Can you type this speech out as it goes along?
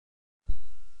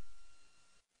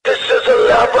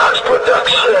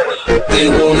They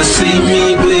wanna see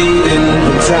me bleeding.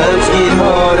 When times get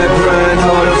hard, I grind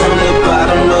harder from the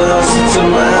bottom of hustle to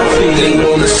my feet. They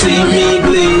wanna see me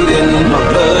bleeding. My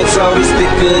blood's always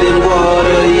thicker than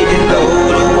water, even though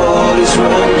the waters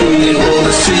run deep. They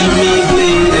wanna see me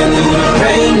bleeding. Through the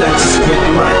pain, I just grit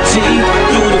my teeth.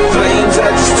 Through the flames, I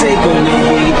just take on the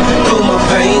heat. Through my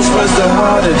veins runs the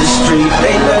heart of the street.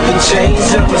 Ain't nothing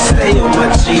changed, I'ma stay on my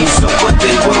G. So what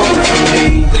they want from me?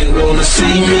 They wanna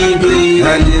see me bleed.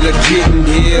 How did I get in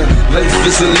here? Life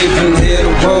is a living hell.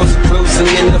 The walls are closing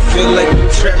in, I feel like I'm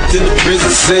trapped in a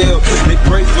prison cell. They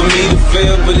pray for me to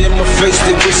fail, but in my face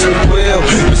they wish me well.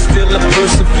 But still I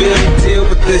persevere and deal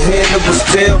with the hand that was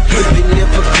dealt. They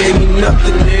never gave me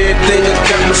nothing, everything I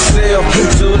got myself.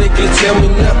 So they can tell me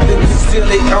nothing, still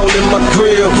they all in my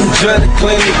grill. Trying to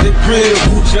claim that they real,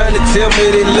 trying to tell me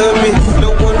they love me.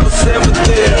 No one was ever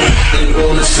there. They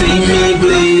wanna see me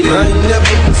bleed. I ain't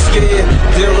never been scared,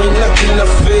 there ain't nothing I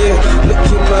fear. Look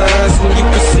in my eyes and you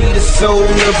can see the soul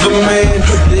of a man.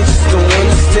 They just don't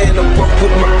understand, I walk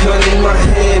with my gun in my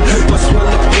hand. Must run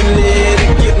up in the air to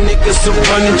give niggas a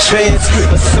running chance.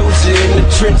 A soldier in the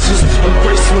trenches,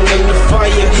 embrace me in the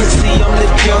fire. See, I'm the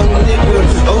young nigga,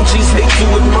 OGs hate to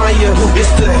admire.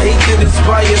 It's the hate that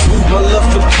inspires my love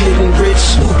for getting rich,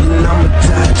 and I'ma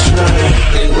die trying.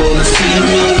 They wanna see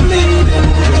me bleeding.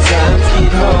 When times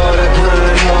get hard, I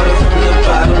grind harder from the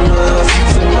bottom of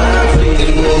to my feet.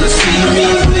 They wanna see me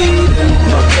bleeding.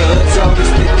 My blood's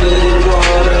always thicker than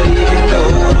water, even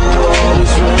though the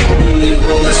waters run deep. They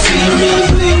wanna see me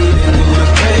bleeding. Through the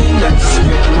pain, I just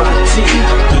grit my teeth.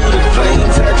 Through the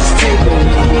flames, I just take on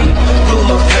the heat. Through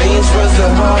my veins runs the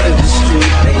heart of the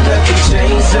street. Ain't nothing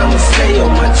changed, I'ma stay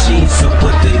on my G. So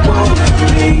what they want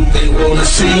from me? They wanna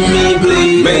see me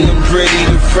bleed. Man, I'm ready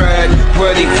to ride,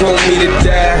 where they want me to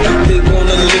die. They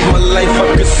wanna live my life, I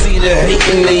can see the hate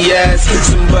in their eyes.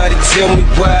 Somebody tell me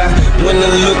why, when I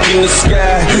look in the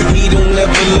sky, he don't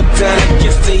ever look down, I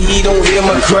guess that he don't hear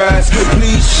my cries.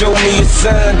 Please show me a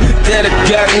sign that I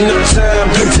got enough time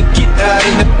to get out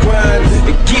of the grind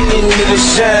and get into the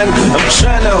shine. I'm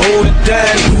trying to hold it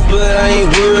down, but I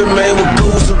ain't worried, man, what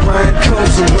goes around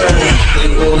comes around. They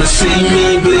wanna see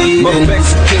me bleed. My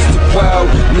back's against the wall,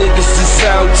 niggas is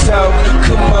out talk.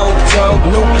 Come on, dog,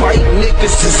 no white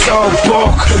niggas is all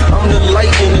bark. I'm the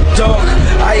light in the dark,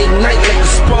 I ignite like a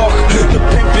spark. The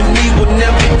pimpin' me will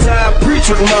never die, preach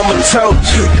what mama taught.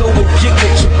 Go and get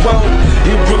what you want,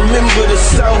 and remember the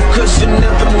South, cause you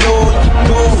never know where you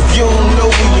go if you don't know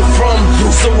where you're from.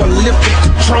 So I lifted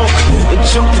the trunk and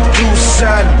jumped it through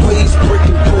sideways,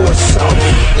 breaking doors off.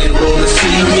 They wanna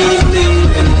see me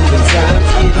bleeding. When times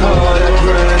get hard, I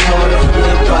grind harder from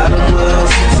the bottom of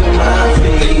to my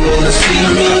feet. They wanna see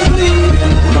me